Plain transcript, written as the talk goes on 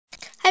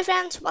Hi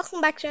friends,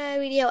 welcome back to another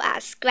video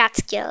at Scratch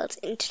Skills.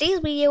 In today's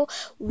video,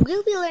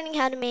 we'll be learning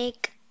how to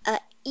make a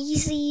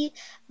easy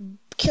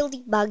kill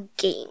the bug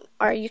game,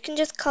 or you can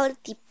just call it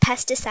the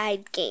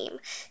pesticide game.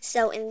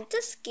 So in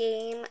this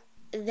game,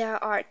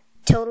 there are a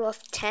total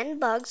of 10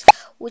 bugs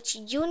which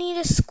you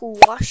need to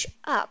squash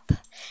up.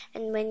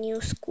 And when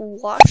you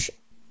squash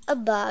a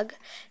bug,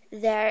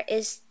 there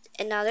is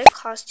another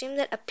costume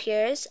that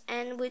appears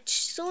and which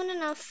soon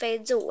enough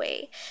fades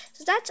away.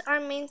 So that's our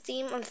main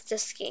theme of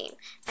this game.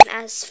 And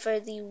as for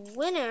the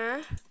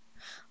winner,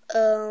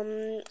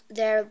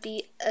 there'll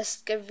be a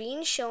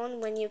screen shown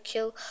when you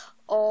kill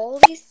all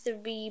these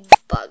 3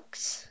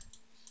 bugs.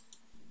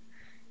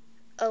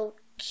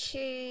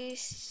 Okay,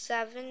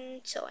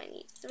 7, so I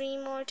need 3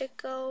 more to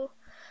go.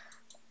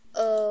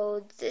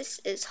 Oh, this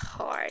is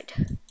hard.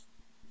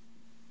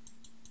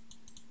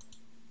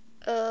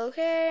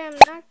 Okay, I'm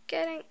not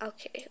getting.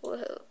 Okay,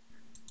 woohoo.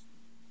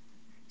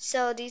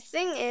 So the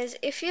thing is,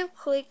 if you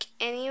click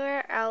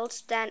anywhere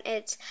else than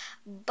its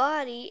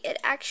body, it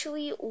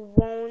actually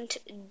won't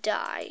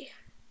die.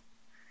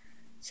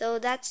 So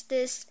that's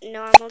this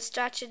normal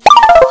strategy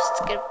of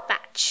script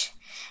patch.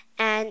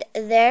 And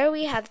there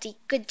we have the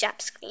good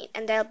job screen,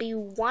 and there'll be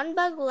 1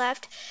 bug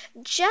left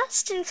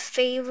just in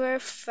favor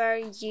for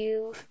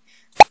you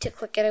to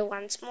click it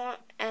once more,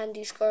 and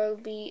the score will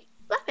be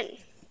 11.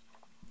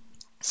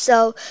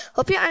 So,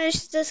 hope you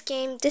understood this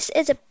game. This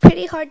is a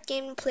pretty hard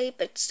game to play,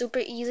 but super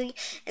easy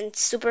and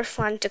super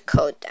fun to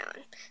code down.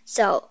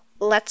 So,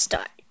 let's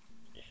start.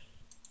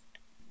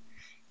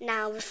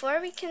 Now, before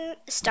we can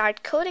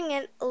start coding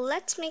it,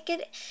 let's divide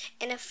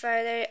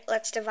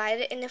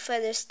it into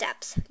further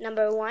steps.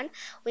 Number 1,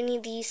 we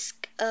need the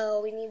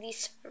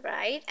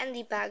sprite and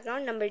the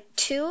background. Number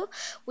 2,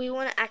 we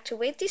want to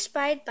activate the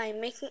sprite by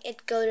making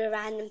it go to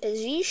random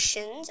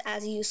positions,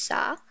 as you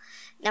saw.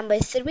 Number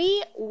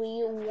 3,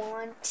 we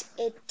want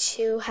it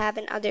to have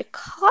another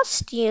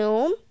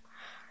costume.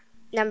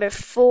 Number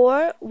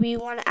 4, we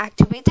want to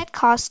activate that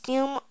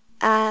costume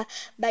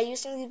by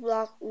using the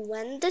block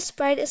when the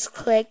sprite is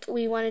clicked.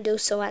 We want to do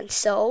so and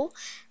so.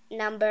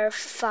 Number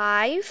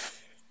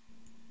 5,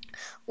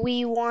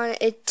 we want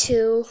it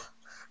to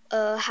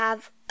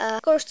have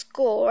a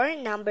score.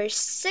 Number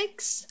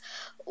 6,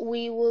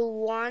 we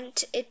will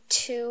want it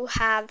to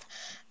have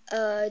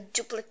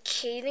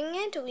duplicating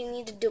it. We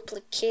need to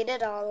duplicate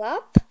it all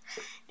up.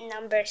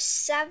 Number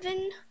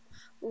 7,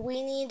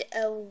 we need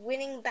a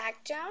winning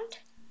background,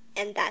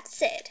 and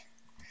that's it.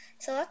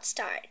 So let's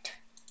start.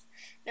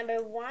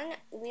 Number 1,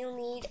 we'll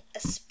need a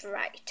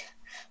sprite.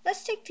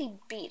 Let's take the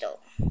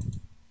beetle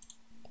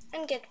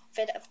and get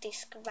rid of the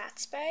scratch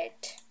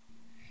sprite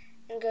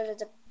and go to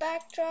the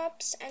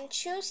backdrops and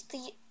choose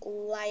the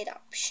light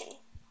option.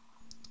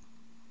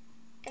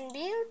 And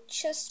we'll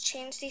just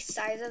change the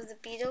size of the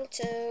beetle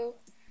to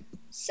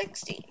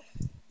 60.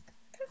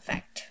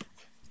 Perfect.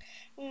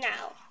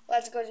 Now,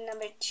 let's go to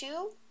number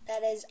 2,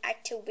 that is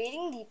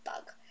activating the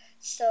bug.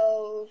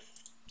 So,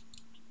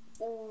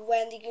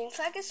 when the green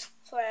flag is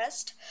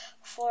pressed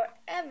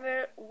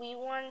forever, we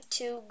want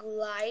to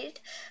glide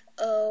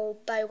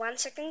by 1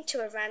 second to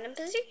a random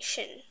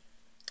position.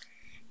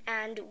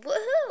 And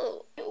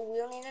woohoo!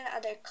 We'll need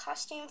another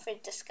costume for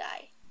this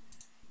guy.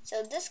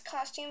 So this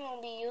costume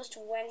will be used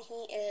when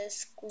he is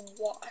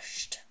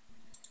squashed.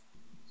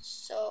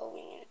 So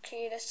we need to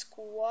create a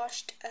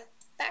squashed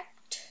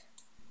effect.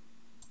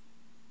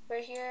 For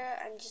here,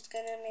 I'm just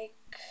gonna make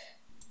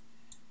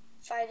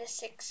 5 to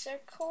 6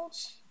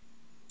 circles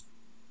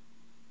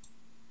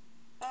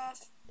of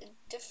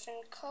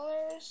different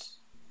colors.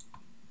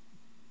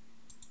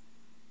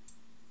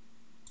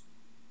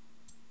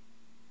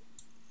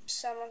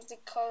 Some of the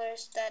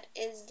colors that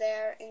is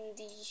there in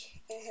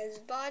his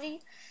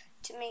body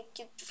to make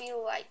it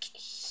feel like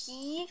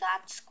he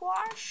got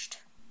squashed.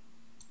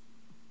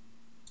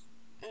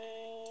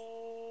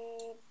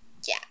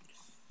 Yeah.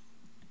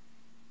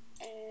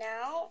 And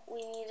now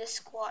we need to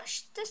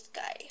squash this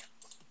guy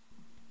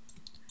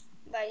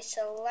by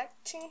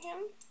selecting him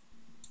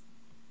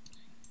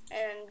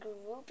and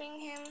grouping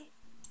him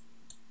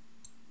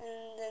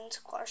and then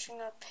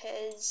squashing up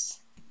his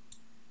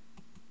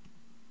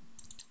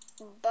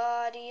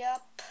body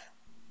up.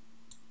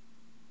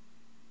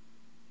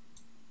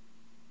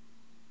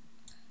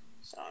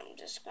 So I'm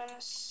just gonna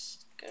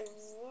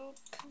group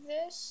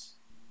this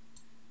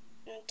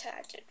and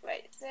attach it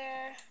right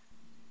there.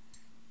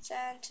 Its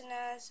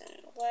antennas and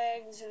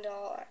legs and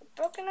all are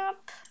broken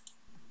up.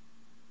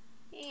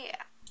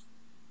 Yeah,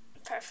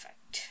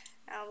 perfect.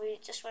 Now we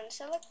just want to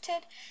select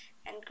it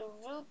and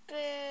group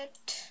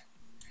it.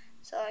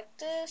 Select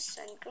this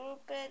and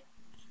group it.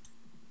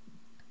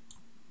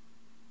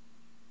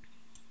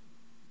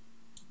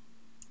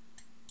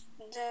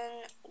 Then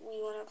we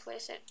want to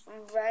place it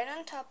right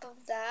on top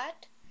of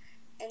that,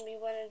 and we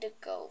wanted to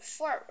go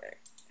forward.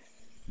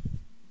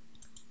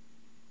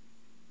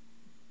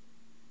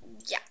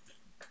 Yeah.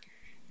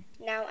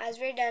 Now, as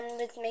we're done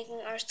with making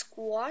our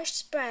squash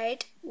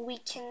sprite, we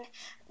can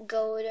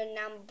go to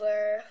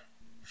number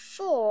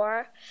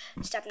 4,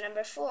 step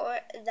number 4,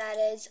 that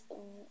is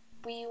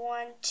we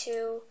want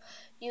to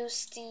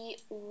use the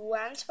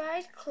when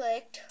sprite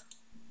clicked,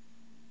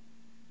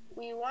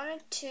 we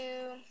wanted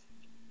to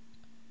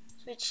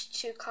switch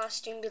to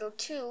costume beetle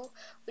 2,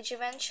 which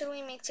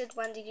eventually makes it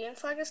when the green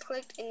flag is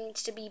clicked, it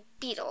needs to be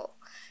beetle.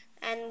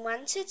 And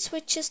once it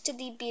switches to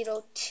the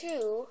beetle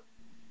 2,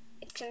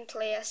 it can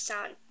play a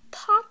sound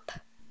pop,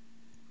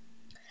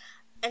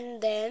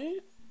 and then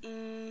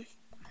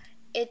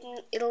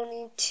it'll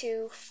need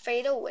to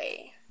fade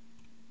away.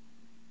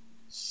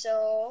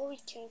 So we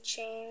can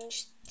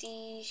change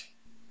the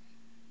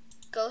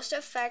ghost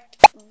effect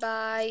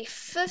by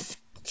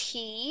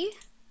 50,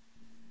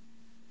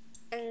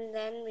 and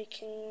then we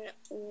can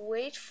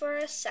wait for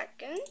a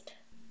second,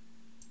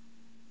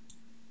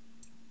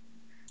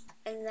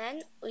 and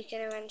then we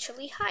can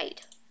eventually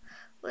hide.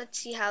 Let's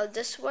see how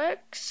this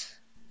works.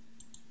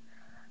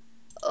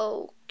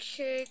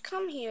 Okay,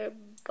 come here,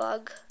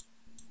 bug.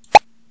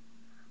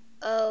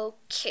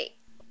 Okay,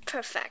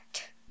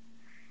 perfect.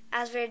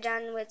 As we're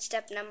done with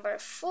step number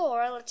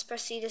 4, let's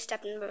proceed to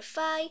step number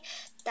 5,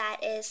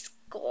 that is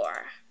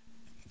score.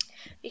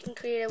 We can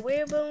create a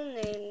variable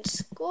named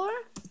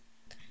score,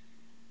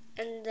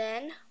 and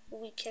then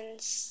we can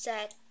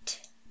set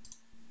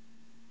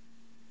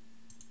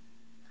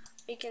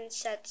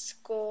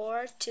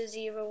score to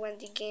 0 when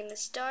the game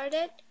is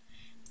started,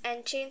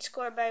 and change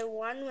score by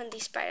 1 when the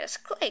sprite is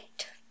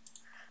clicked.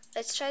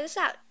 Let's try this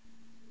out.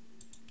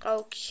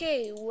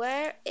 Okay,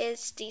 where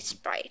is the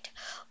sprite?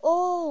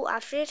 Oh,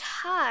 after it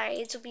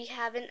hides, we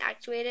haven't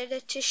activated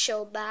it to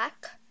show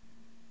back.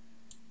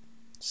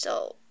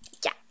 So,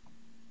 yeah.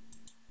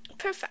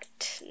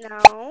 Perfect.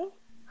 Now,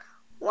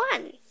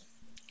 1.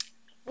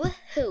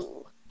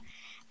 Woohoo!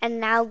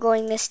 And now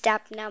going to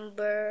step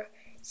number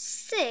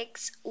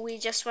 6, we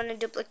just want to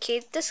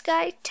duplicate this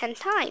guy 10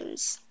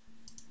 times.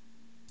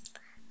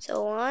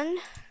 So 1,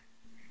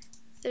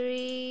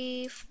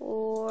 3,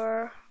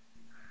 4,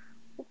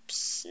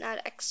 oops, not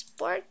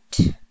export,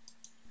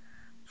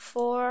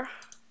 4,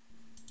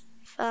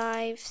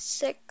 5,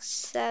 6,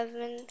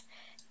 7,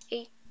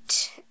 8,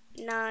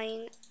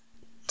 9,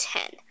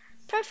 10.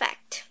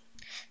 Perfect.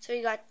 So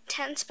we got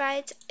 10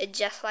 sprites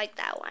just like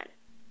that one.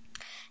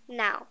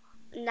 Now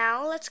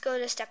let's go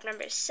to step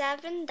number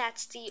 7.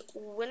 That's the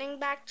winning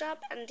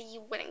backdrop and the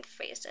winning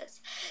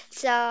faces.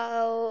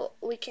 So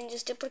we can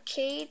just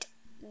duplicate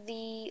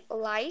the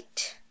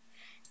light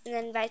and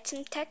then write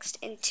some text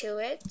into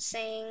it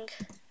saying,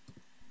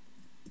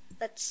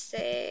 let's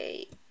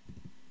say,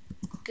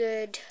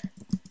 good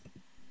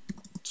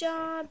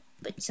job,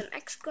 with some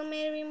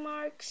exclamatory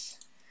marks,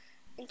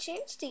 and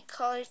change the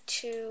color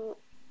to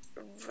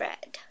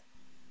red.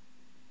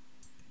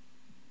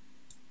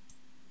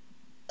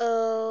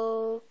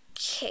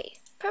 Okay,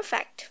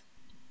 perfect.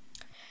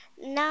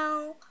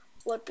 Now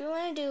what we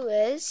want to do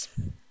is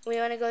we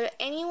want to go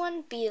to any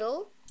one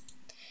beetle,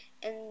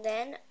 and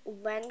then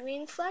when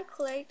green flag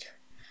clicked,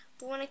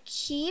 we want to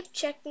keep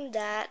checking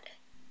that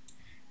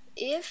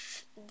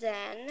if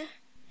then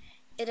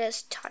it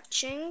is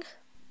touching,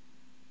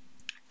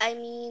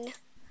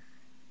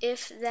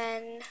 if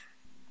then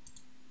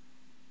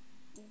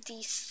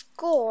the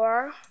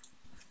score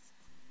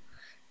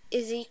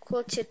is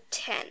equal to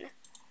 10.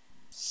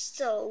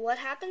 So what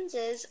happens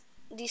is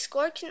the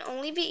score can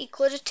only be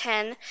equal to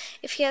 10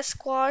 if he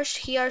or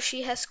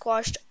she has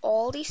squashed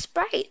all the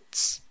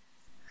sprites.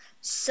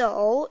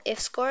 So if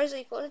score is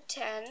equal to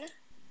 10,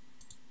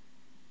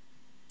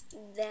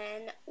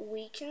 then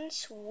we can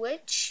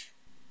switch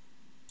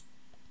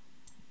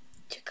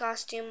to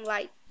costume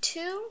light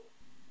 2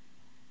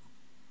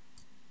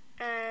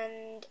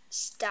 and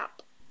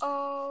stop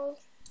all.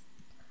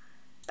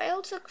 I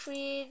also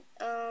create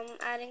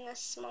adding a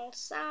small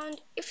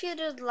sound if you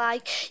would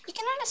like. You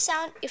can add a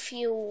sound if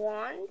you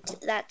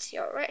want, that's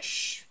your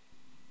wish.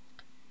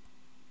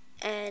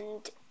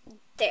 And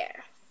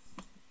there.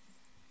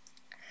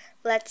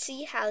 Let's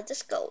see how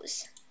this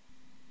goes.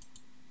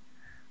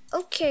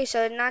 Okay,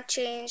 so it not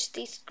changed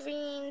the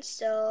screen,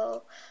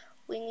 so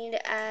we need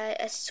to add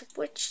a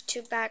switch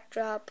to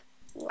backdrop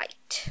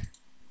light.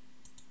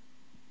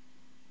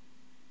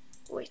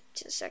 Wait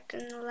a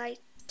second, light,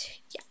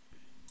 yeah.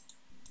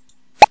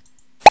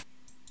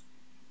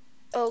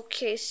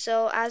 Okay,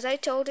 so as I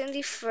told in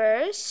the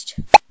first,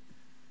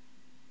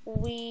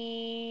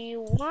 we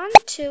want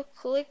to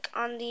click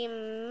on the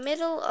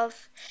middle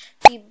of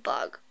the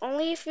bug.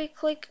 Only if we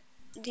click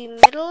the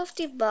middle of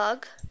the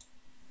bug,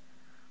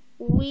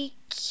 we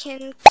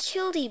can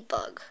kill the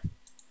bug.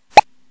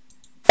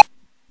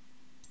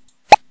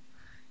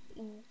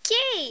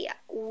 Yay!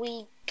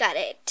 We got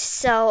it.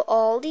 So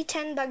all the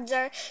 10 bugs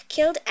are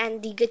killed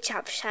and the good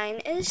job sign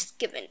is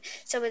given.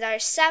 So with our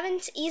 7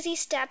 easy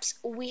steps,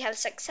 we have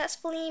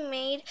successfully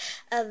made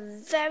a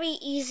very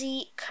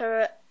easy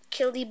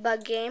kill the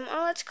bug game,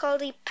 or let's call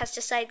the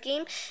pesticide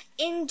game,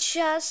 in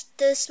just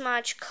this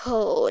much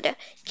code.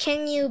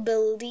 Can you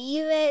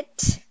believe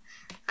it?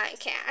 I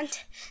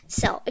can't.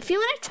 So if you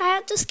want to try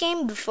out this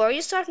game before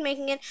you start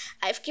making it,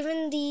 I've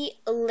given the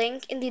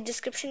link in the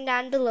description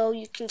down below.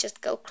 You can just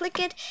go click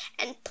it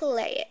and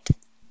play it.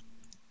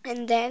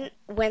 And then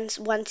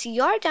once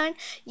you're done,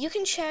 you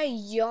can share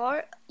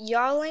your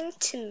link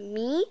to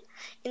me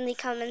in the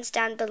comments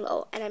down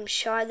below, and I'm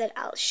sure that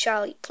I'll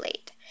surely play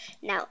it.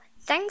 Now,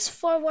 thanks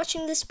for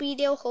watching this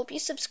video. Hope you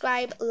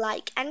subscribe,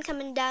 like, and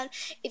comment down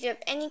if you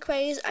have any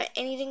queries or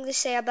anything to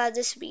say about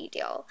this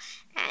video.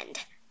 And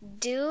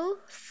do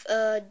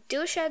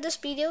share this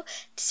video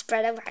to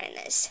spread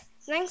awareness.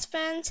 Thanks,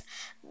 friends.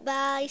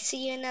 Bye.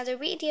 See you in another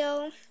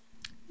video.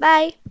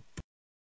 Bye.